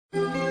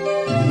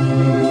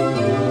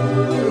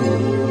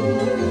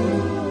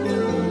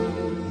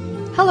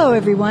Hello,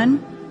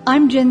 everyone.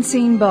 I'm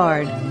Jensine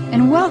Bard,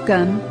 and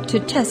welcome to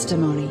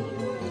Testimony,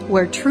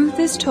 where truth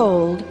is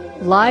told,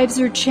 lives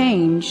are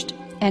changed,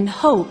 and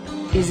hope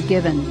is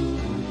given.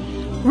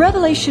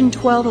 Revelation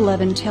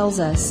 12:11 tells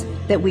us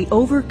that we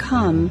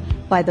overcome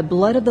by the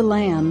blood of the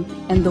Lamb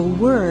and the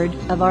word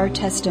of our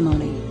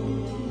testimony.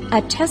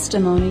 A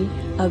testimony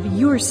of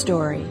your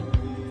story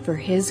for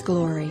His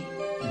glory.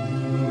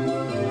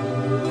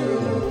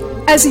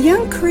 As a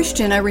young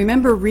Christian, I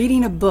remember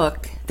reading a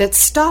book that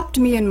stopped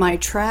me in my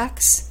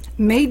tracks,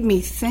 made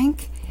me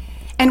think,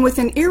 and with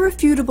an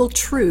irrefutable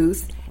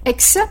truth,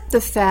 accept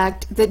the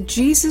fact that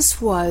Jesus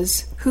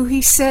was who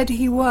He said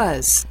He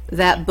was.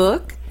 That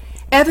book,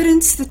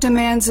 Evidence That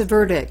Demands a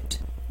Verdict.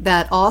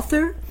 That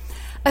author,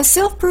 a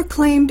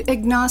self-proclaimed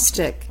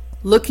agnostic,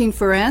 looking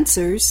for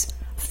answers,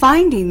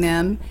 finding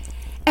them,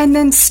 and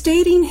then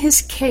stating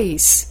his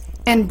case,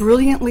 and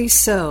brilliantly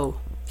so.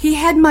 He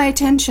had my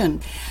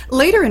attention.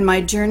 Later in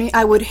my journey,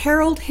 I would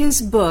herald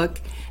his book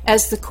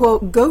as the,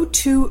 quote,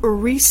 go-to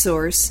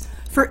resource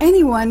for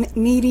anyone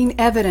needing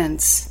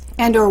evidence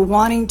and or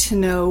wanting to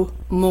know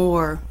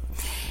more.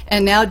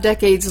 And now,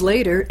 decades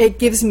later, it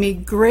gives me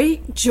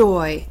great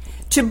joy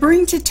to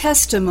bring to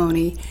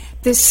testimony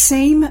this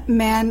same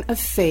man of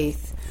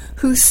faith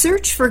whose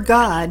search for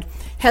God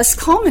has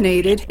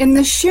culminated in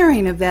the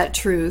sharing of that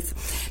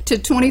truth to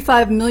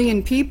 25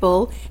 million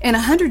people in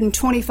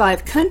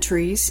 125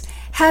 countries,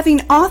 having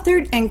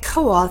authored and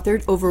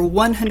co-authored over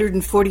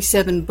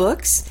 147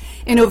 books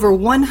in over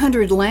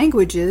 100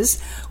 languages,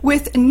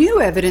 with new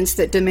evidence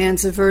that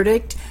demands a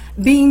verdict,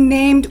 being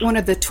named one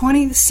of the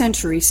 20th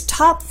century's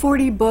top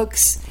 40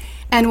 books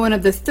and one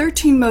of the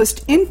 13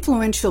 most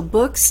influential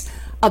books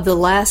of the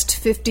last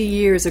 50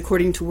 years,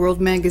 according to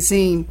World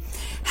Magazine.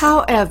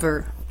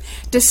 However,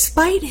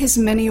 despite his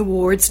many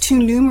awards, too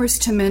numerous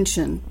to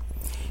mention,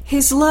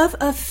 his love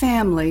of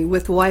family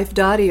with wife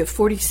Dottie of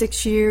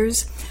 46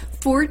 years,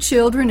 4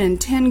 children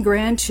and 10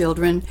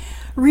 grandchildren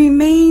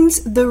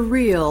remains the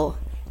real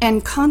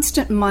and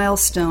constant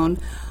milestone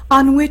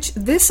on which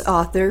this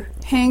author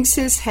hangs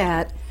his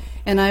hat,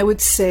 and I would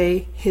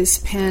say his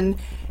pen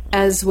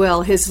as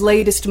well. His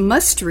latest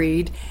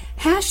must-read,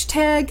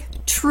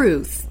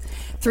 #Truth,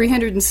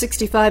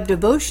 365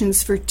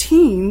 devotions for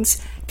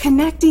teens,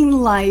 connecting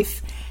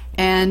life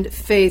and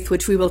faith,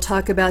 which we will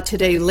talk about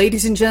today.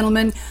 Ladies and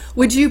gentlemen,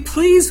 would you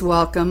please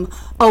welcome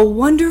a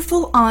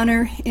wonderful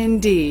honor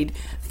indeed,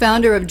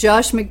 founder of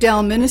Josh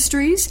McDowell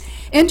Ministries,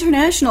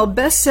 international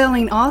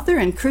best-selling author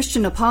and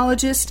Christian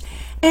apologist,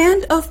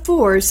 and a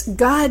force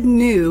God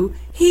knew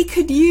He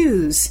could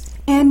use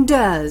and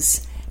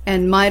does,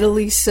 and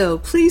mightily so.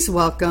 Please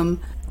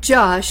welcome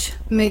Josh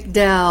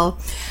McDowell.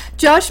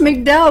 Josh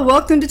McDowell,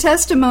 welcome to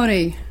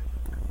Testimony.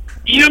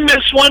 You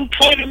missed one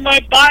point in my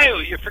bio.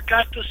 You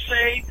forgot to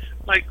say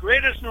my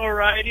greatest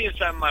notoriety is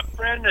I'm my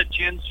friend at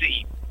Gen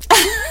Z.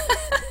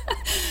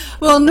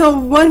 Well, no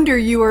wonder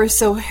you are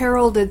so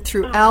heralded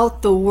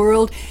throughout the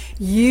world.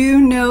 You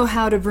know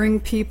how to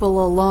bring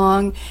people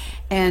along,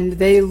 and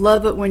they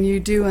love it when you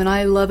do, and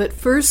I love it.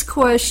 First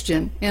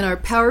question in our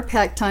Power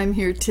Pack time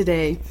here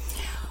today.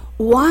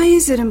 Why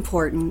is it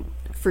important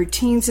for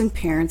teens and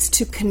parents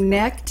to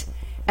connect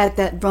at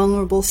that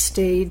vulnerable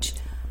stage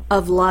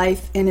of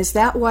life, and is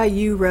that why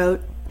you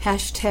wrote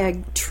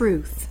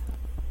 #Truth?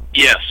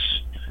 Yes.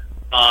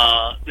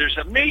 There's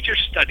a major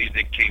study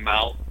that came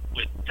out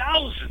with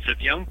thousands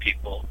of young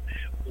people.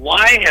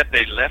 Why have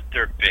they left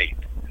their faith?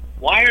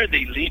 Why are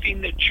they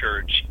leaving the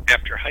church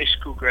after high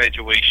school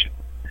graduation?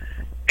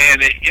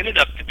 And it ended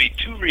up to be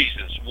 2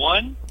 reasons.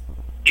 One,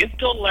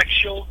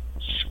 intellectual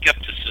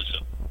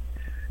skepticism.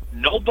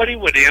 Nobody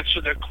would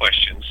answer their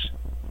questions.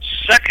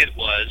 Second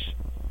was,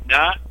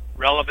 not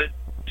relevant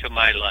to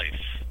my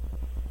life.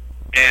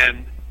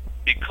 And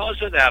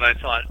because of that, I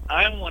thought,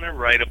 I want to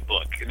write a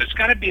book. And it's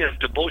got to be a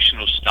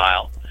devotional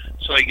style,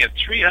 so I get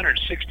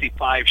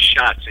 365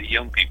 shots at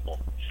young people.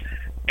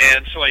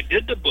 And so I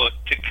did the book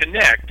to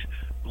connect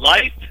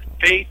life,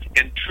 faith,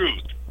 and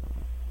truth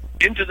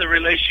into the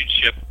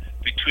relationship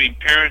between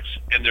parents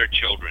and their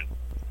children.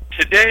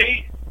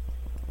 Today,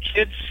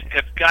 kids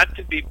have got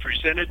to be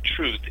presented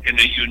truth in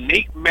a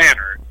unique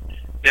manner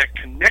that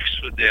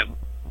connects with them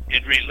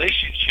in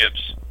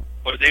relationships,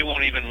 or they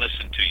won't even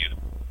listen to you.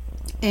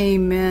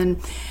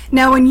 Amen.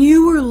 Now, when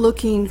you were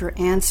looking for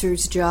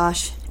answers,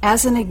 Josh,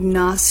 as an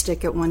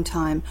agnostic at one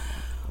time,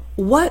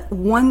 what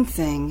one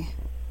thing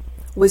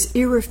was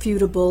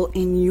irrefutable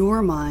in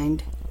your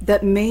mind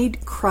that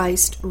made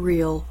Christ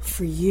real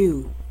for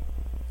you?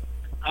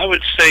 I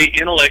would say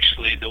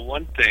intellectually, the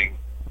one thing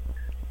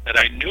that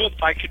I knew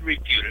if I could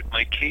refute it,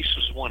 my case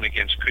was won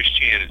against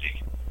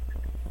Christianity.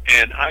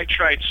 And I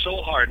tried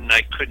so hard and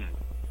I couldn't.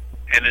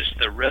 And it's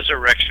the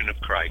resurrection of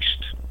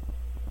Christ.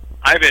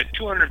 I've had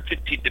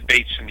 250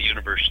 debates in the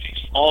universities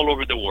all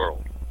over the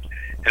world.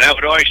 And I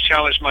would always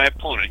challenge my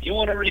opponent, you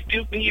want to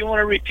refute me? You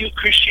want to refute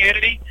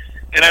Christianity?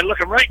 And I'd look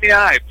them right in the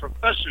eye,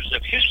 professors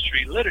of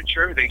history,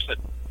 literature, everything, said,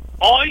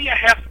 all you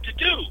have to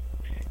do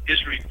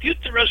is refute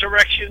the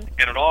resurrection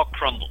and it all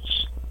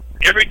crumbles.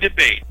 Every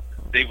debate,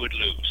 they would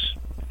lose.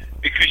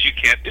 because you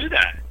can't do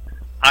that.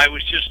 I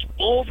was just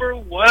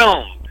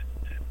overwhelmed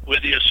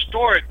with the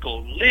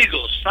historical,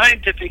 legal,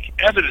 scientific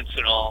evidence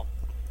and all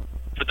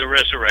for the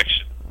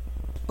resurrection.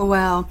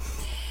 Wow.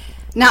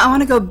 Now I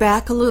want to go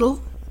back a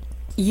little.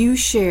 You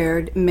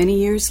shared many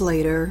years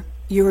later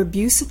your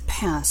abusive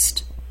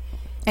past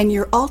and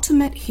your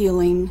ultimate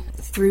healing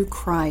through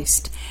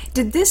Christ.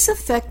 Did this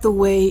affect the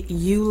way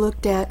you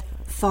looked at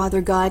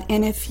Father God?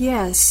 And if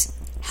yes,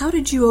 how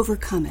did you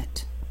overcome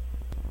it?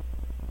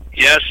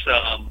 Yes,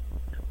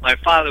 my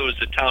father was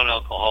a town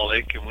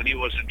alcoholic, and when he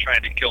wasn't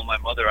trying to kill my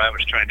mother, I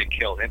was trying to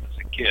kill him as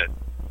a kid,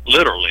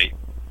 literally.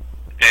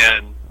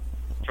 And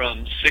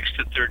from 6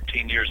 to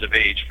 13 years of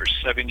age, for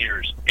 7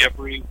 years,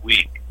 every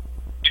week,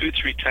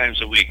 2-3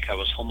 times a week, I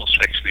was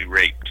homosexually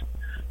raped,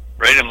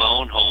 right in my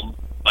own home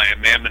by a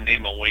man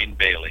named Wayne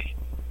Bailey.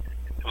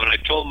 And when I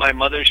told my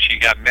mother, she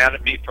got mad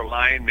at me for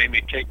lying, made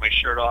me take my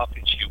shirt off,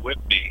 and she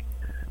whipped me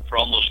for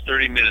almost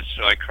 30 minutes,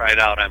 so I cried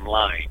out, "I'm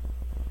lying."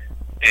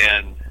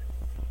 And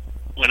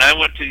when I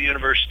went to the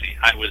university,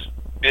 I was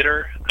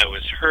bitter, I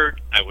was hurt,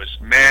 I was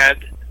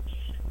mad,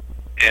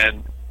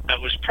 and I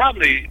was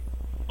probably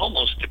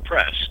almost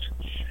depressed.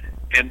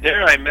 And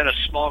there I met a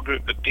small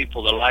group of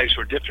people, their lives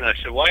were different.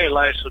 I said, "Why are your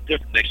lives so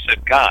different?" They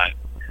said, "God."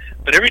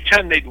 But every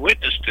time they'd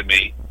witness to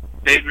me,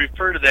 they'd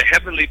refer to the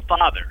Heavenly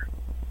Father.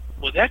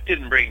 Well, that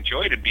didn't bring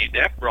joy to me,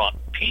 that brought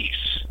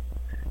peace.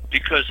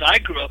 Because I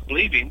grew up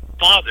believing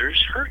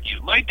fathers hurt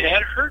you. My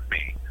dad hurt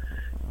me.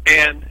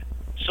 And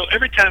so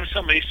every time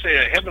somebody say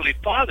a Heavenly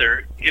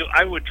Father,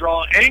 I would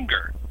draw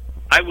anger.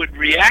 I would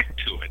react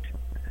to it.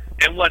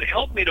 And what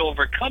helped me to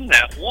overcome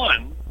that,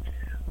 one,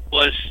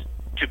 was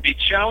to be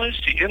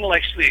challenged to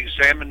intellectually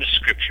examine the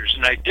Scriptures.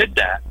 And I did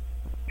that.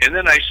 And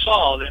then I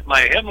saw that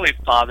my Heavenly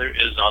Father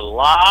is a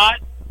lot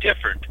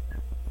different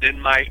than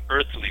my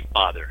earthly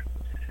father.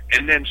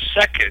 And then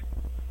second,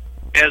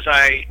 as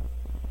I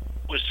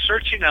was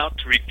searching out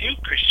to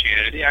refute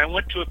Christianity, I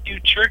went to a few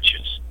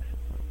churches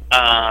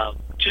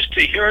just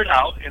to hear it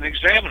out and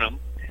examine them.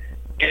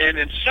 And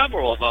in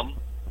several of them,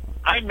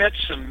 I met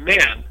some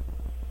men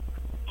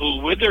who,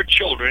 with their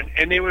children,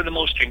 and they were the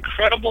most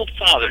incredible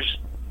fathers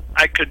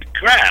I could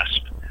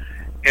grasp.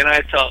 And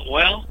I thought,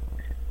 well,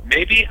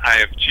 maybe I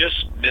have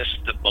just missed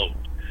the boat.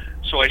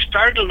 So I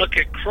started to look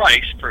at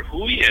Christ for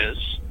who he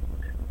is,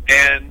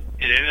 and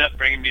it ended up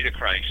bringing me to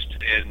Christ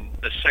in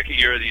the second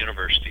year of the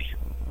university.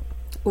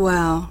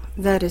 Wow,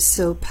 that is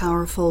so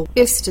powerful.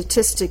 If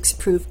statistics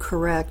prove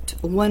correct,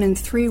 1 in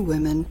 3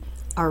 women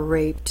are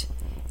raped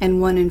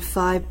and 1 in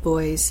 5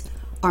 boys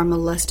are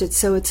molested.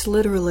 So it's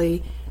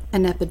literally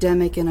an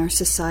epidemic in our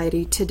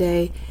society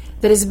today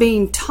that is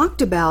being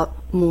talked about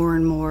more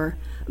and more,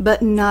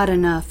 but not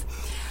enough.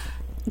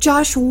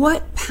 Josh,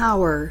 what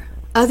power,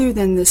 other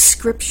than the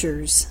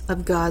Scriptures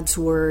of God's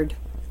Word,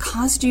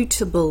 caused you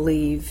to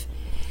believe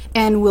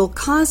and will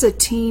cause a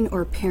teen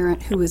or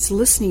parent who is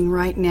listening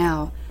right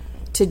now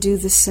to do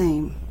the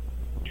same?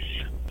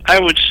 I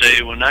would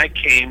say when I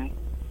came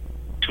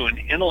to an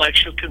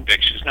intellectual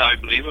conviction, now I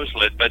believe I was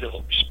led by the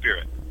Holy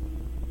Spirit,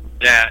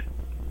 that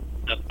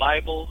the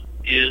Bible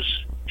is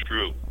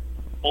true.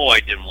 Oh, I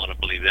didn't want to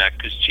believe that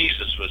because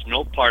Jesus was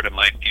no part of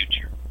my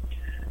future.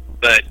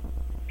 But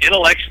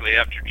intellectually,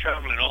 after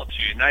traveling all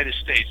through the United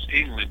States,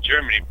 England,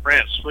 Germany,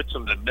 France,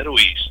 Switzerland, and the Middle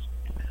East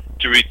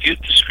to refute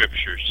the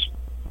Scriptures,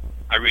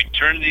 I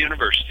returned to the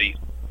university,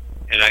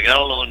 and I got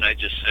alone and I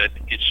just said,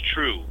 "It's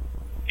true,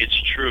 it's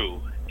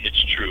true,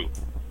 it's true."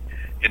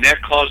 And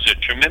that caused a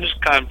tremendous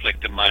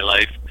conflict in my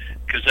life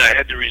because I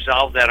had to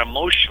resolve that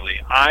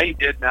emotionally. I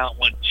did not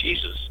want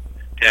Jesus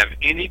to have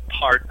any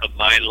part of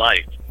my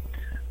life,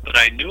 but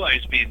I knew I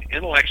was being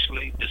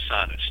intellectually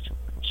dishonest.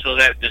 So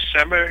that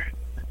December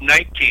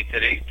 19th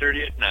at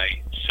 8:30 at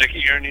night,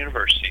 second year in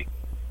university,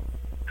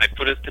 I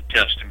put it to the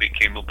test and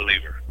became a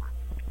believer.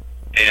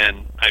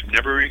 And I've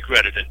never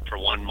regretted it for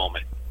one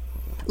moment.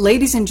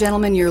 Ladies and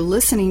gentlemen, you're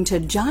listening to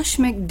Josh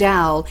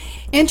McDowell,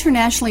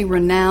 internationally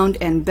renowned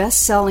and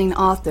best-selling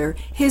author,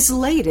 his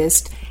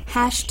latest,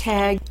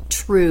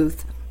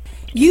 #Truth.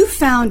 You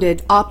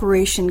founded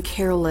Operation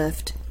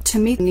Carelift to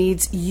meet the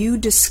needs you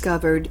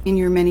discovered in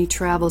your many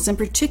travels, in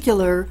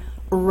particular,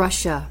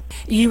 Russia.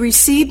 You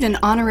received an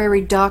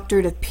honorary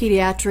doctorate of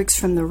pediatrics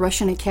from the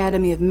Russian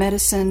Academy of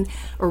Medicine,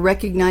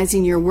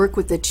 recognizing your work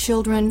with the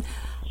children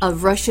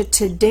of Russia,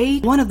 to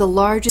date one of the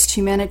largest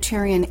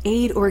humanitarian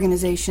aid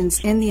organizations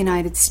in the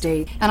United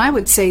States. And I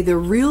would say the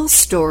real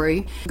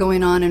story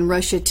going on in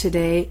Russia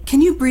today.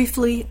 Can you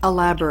briefly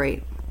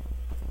elaborate?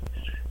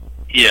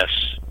 Yes.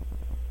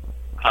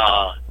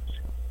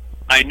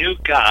 I knew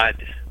God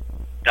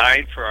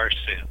died for our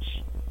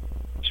sins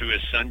through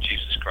his Son,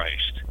 Jesus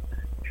Christ.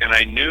 And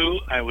I knew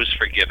I was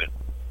forgiven.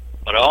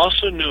 But I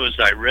also knew as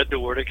I read the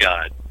Word of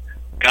God,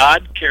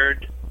 God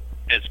cared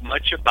as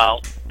much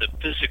about the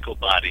physical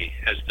body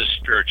as the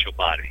spiritual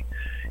body.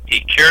 He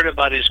cared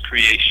about his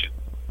creation.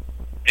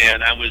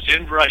 And I was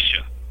in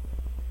Russia,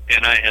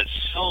 and I had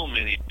so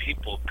many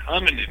people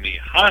coming to me,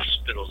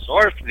 hospitals,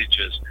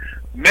 orphanages,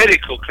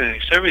 medical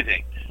clinics,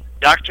 everything.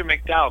 "Dr.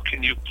 McDowell,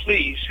 can you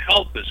please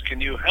help us?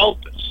 Can you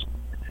help us?"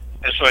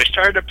 And so I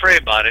started to pray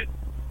about it,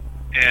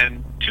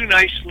 and 2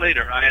 nights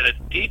later, I had a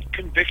deep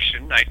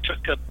conviction. I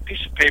took a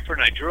piece of paper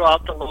and I drew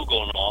out the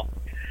logo and all,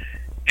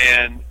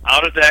 and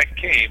out of that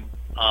came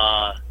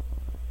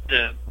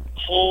the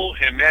whole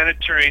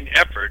humanitarian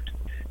effort,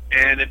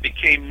 and it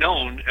became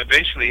known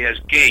eventually as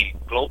GAIN,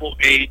 Global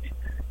Aid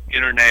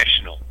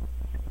International.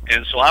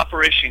 And so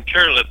Operation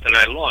Carelip that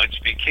I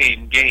launched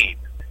became GAIN.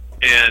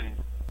 And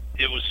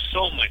it was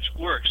so much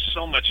work,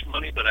 so much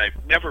money, but I've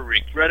never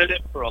regretted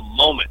it for a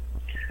moment,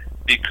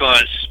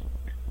 because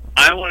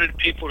I wanted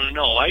people to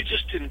know I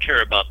just didn't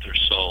care about their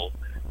soul,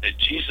 that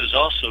Jesus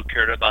also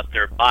cared about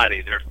their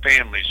body, their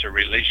families, their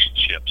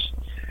relationships.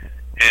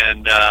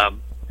 And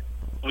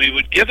we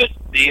would give it,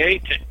 the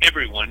aid, to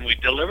everyone. We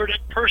delivered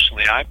it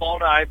personally, eyeball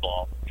to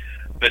eyeball.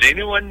 But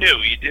anyone knew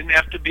you didn't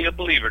have to be a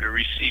believer to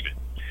receive it.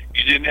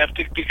 You didn't have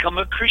to become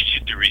a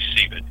Christian to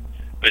receive it.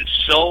 But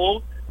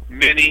so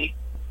many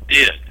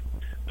did.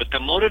 But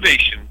the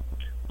motivation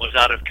was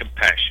out of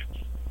compassion.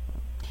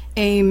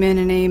 Amen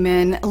and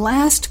amen.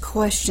 Last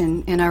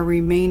question in our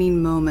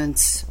remaining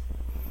moments.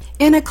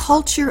 In a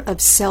culture of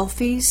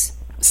selfies,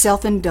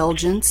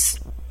 self-indulgence,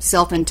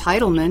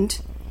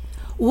 self-entitlement,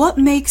 what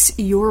makes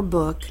your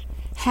book,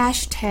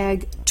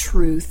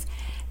 #Truth,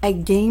 a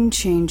game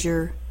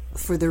changer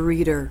for the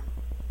reader?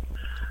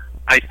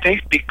 I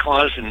think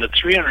because in the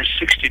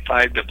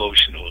 365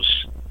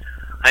 devotionals,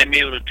 I'm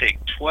able to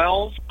take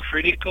 12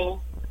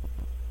 critical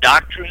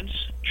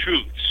doctrines,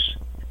 truths,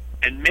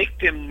 and make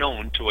them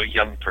known to a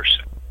young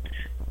person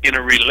in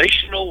a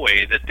relational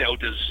way that they'll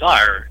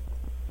desire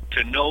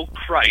to know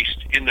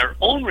Christ in their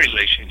own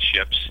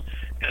relationships,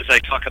 as I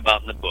talk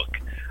about in the book.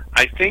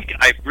 I think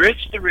I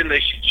bridge the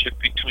relationship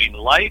between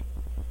life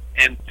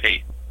and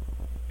faith.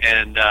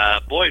 And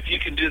boy, if you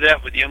can do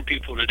that with young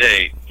people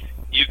today,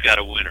 you've got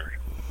a winner.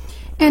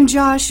 And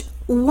Josh,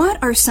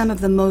 what are some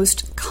of the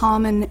most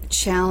common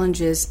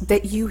challenges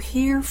that you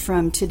hear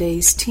from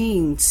today's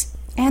teens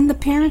and the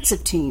parents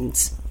of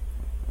teens?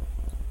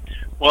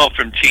 Well,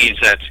 from teens,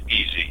 that's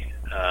easy.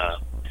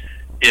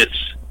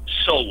 It's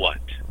so what?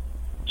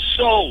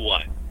 So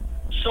what?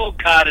 So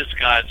God is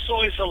God.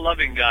 So He's a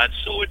loving God.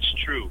 So it's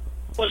true.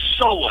 Well,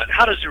 so what?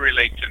 How does it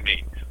relate to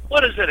me?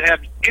 What does it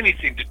have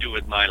anything to do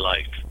with my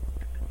life?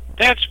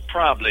 That's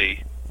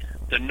probably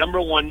the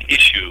number one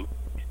issue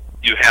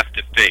you have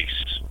to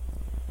face.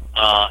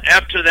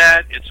 After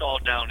that, it's all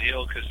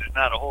downhill because there's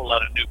not a whole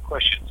lot of new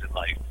questions in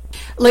life.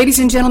 Ladies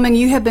and gentlemen,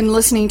 you have been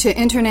listening to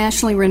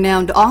internationally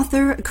renowned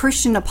author,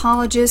 Christian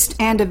apologist,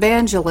 and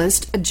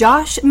evangelist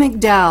Josh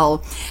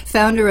McDowell,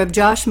 founder of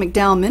Josh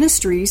McDowell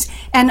Ministries,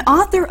 and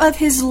author of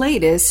his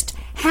latest,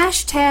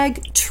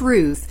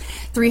 #Truth,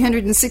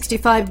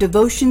 365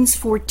 Devotions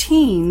for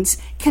Teens,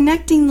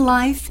 Connecting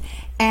Life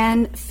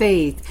and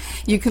Faith.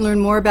 You can learn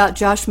more about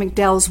Josh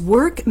McDowell's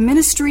work,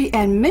 ministry,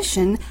 and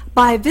mission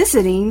by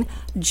visiting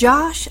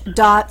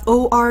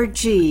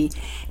josh.org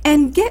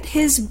and get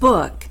his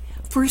book,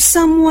 For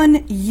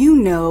Someone You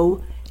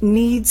Know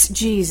Needs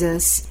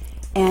Jesus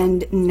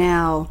and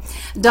Now.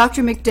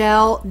 Dr.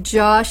 McDowell,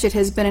 Josh, it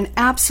has been an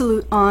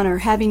absolute honor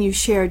having you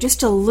share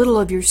just a little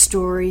of your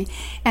story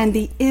and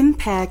the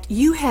impact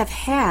you have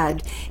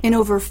had in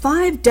over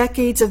 5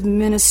 decades of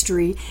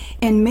ministry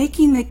in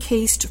making the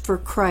case for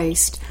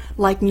Christ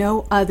like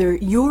no other.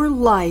 Your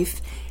life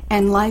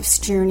and life's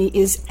journey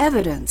is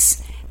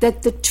evidence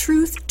that the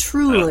truth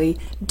truly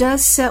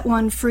does set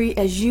one free,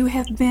 as you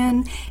have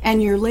been,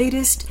 and your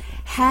latest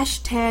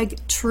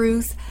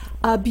 #Truth,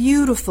 a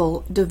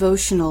beautiful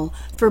devotional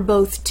for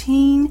both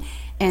teen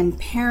and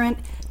parent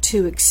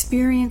to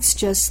experience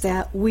just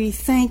that. We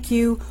thank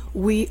you.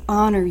 We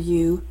honor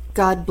you.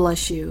 God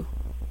bless you.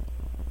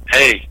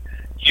 Hey,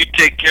 you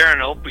take care,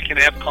 and I hope we can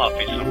have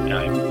coffee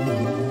sometime.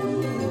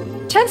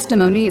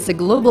 Testimony is a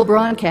global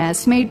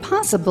broadcast made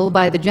possible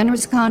by the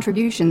generous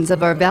contributions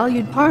of our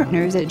valued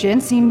partners at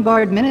Jensine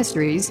Bard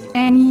Ministries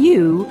and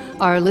you,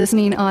 our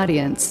listening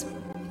audience.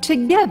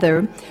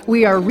 Together,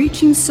 we are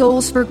reaching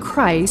souls for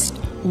Christ,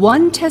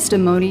 one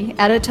testimony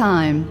at a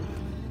time.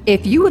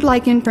 If you would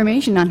like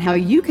information on how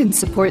you can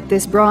support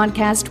this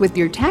broadcast with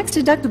your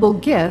tax-deductible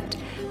gift,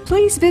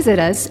 please visit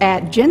us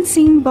at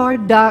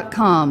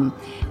jensinebard.com.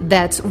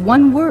 That's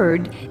one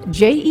word,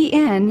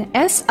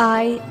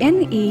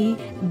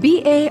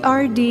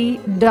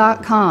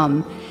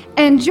 JENSINEBARD.com.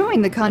 And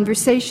join the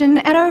conversation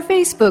at our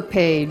Facebook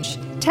page,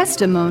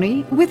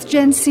 Testimony with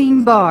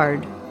Jensine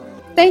Bard.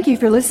 Thank you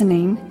for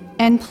listening,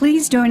 and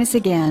please join us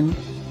again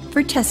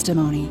for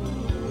Testimony.